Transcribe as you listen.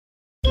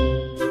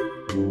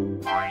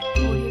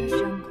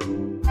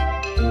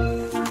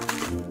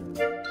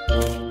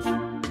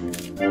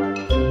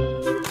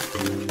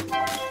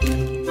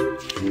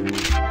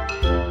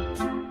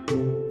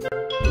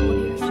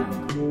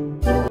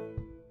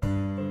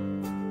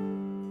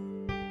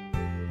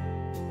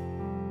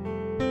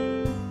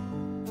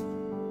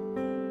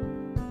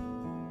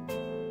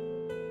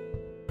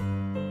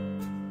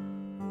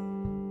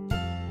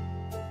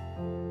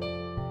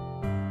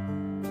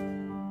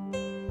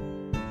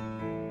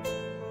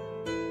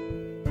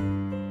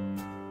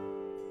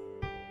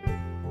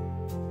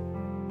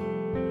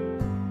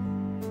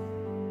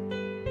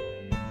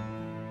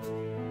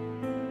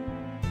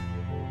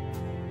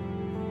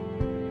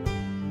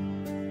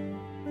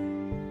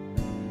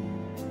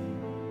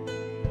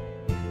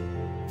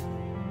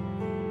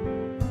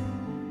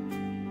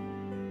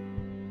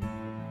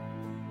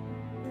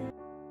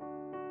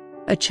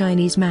A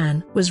Chinese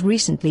man was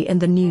recently in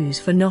the news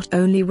for not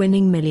only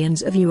winning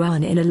millions of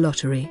yuan in a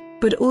lottery,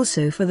 but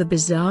also for the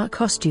bizarre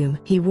costume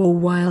he wore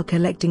while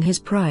collecting his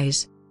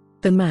prize.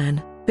 The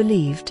man,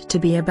 believed to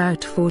be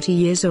about 40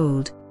 years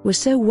old, was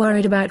so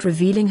worried about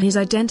revealing his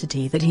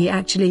identity that he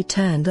actually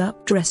turned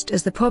up dressed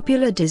as the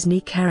popular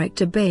Disney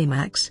character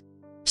Baymax.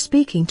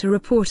 Speaking to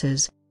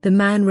reporters, the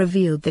man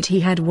revealed that he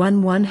had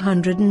won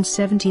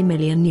 170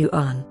 million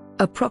yuan,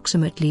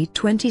 approximately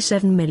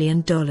 $27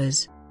 million,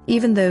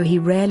 even though he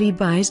rarely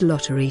buys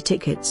lottery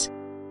tickets.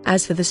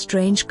 As for the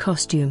strange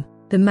costume,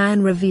 the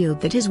man revealed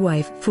that his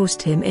wife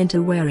forced him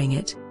into wearing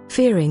it,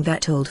 fearing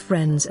that old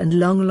friends and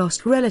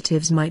long-lost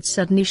relatives might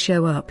suddenly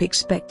show up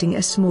expecting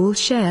a small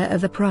share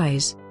of the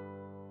prize.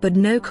 But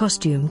no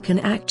costume can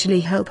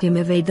actually help him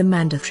evade the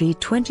mandatory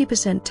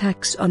 20%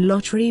 tax on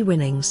lottery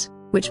winnings,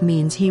 which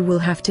means he will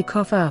have to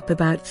cough up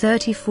about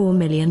 34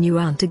 million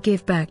yuan to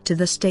give back to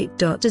the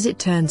state. As it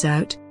turns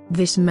out,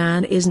 this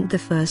man isn't the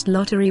first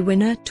lottery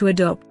winner to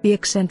adopt the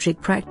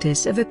eccentric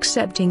practice of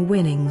accepting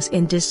winnings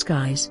in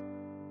disguise.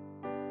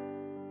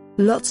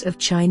 Lots of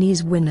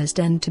Chinese winners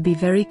tend to be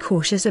very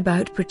cautious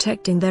about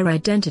protecting their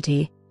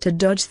identity, to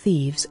dodge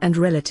thieves and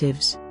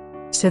relatives.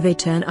 So they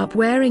turn up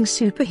wearing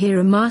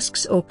superhero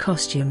masks or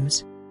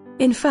costumes.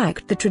 In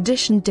fact, the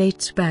tradition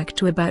dates back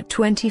to about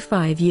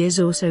 25 years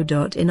or so.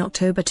 In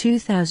October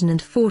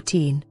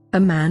 2014, a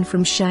man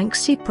from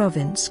Shaanxi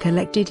province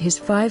collected his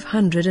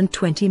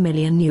 520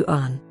 million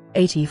yuan,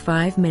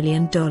 $85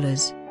 million,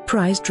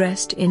 prize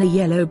dressed in a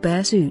yellow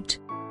bear suit.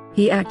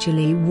 He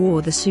actually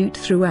wore the suit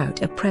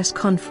throughout a press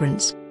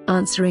conference,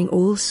 answering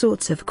all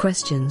sorts of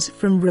questions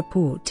from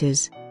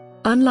reporters.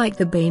 Unlike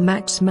the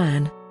Baymax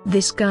man,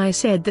 this guy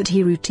said that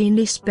he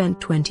routinely spent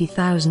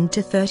 20,000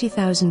 to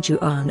 30,000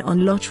 yuan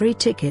on lottery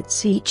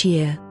tickets each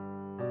year.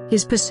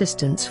 His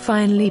persistence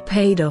finally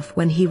paid off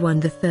when he won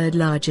the third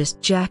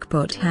largest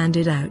jackpot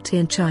handed out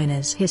in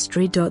China's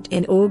history.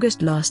 In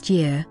August last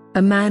year,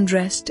 a man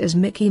dressed as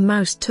Mickey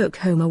Mouse took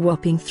home a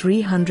whopping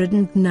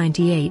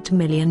 398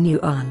 million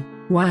yuan,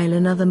 while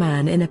another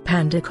man in a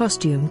panda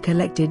costume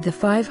collected the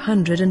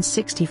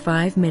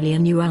 565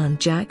 million yuan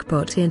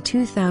jackpot in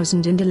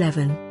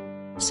 2011.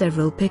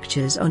 Several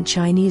pictures on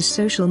Chinese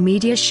social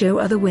media show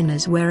other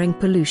winners wearing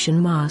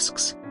pollution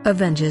masks,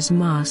 Avengers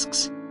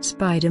masks,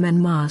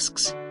 Spider-Man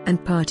masks,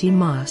 and party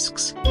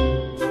masks.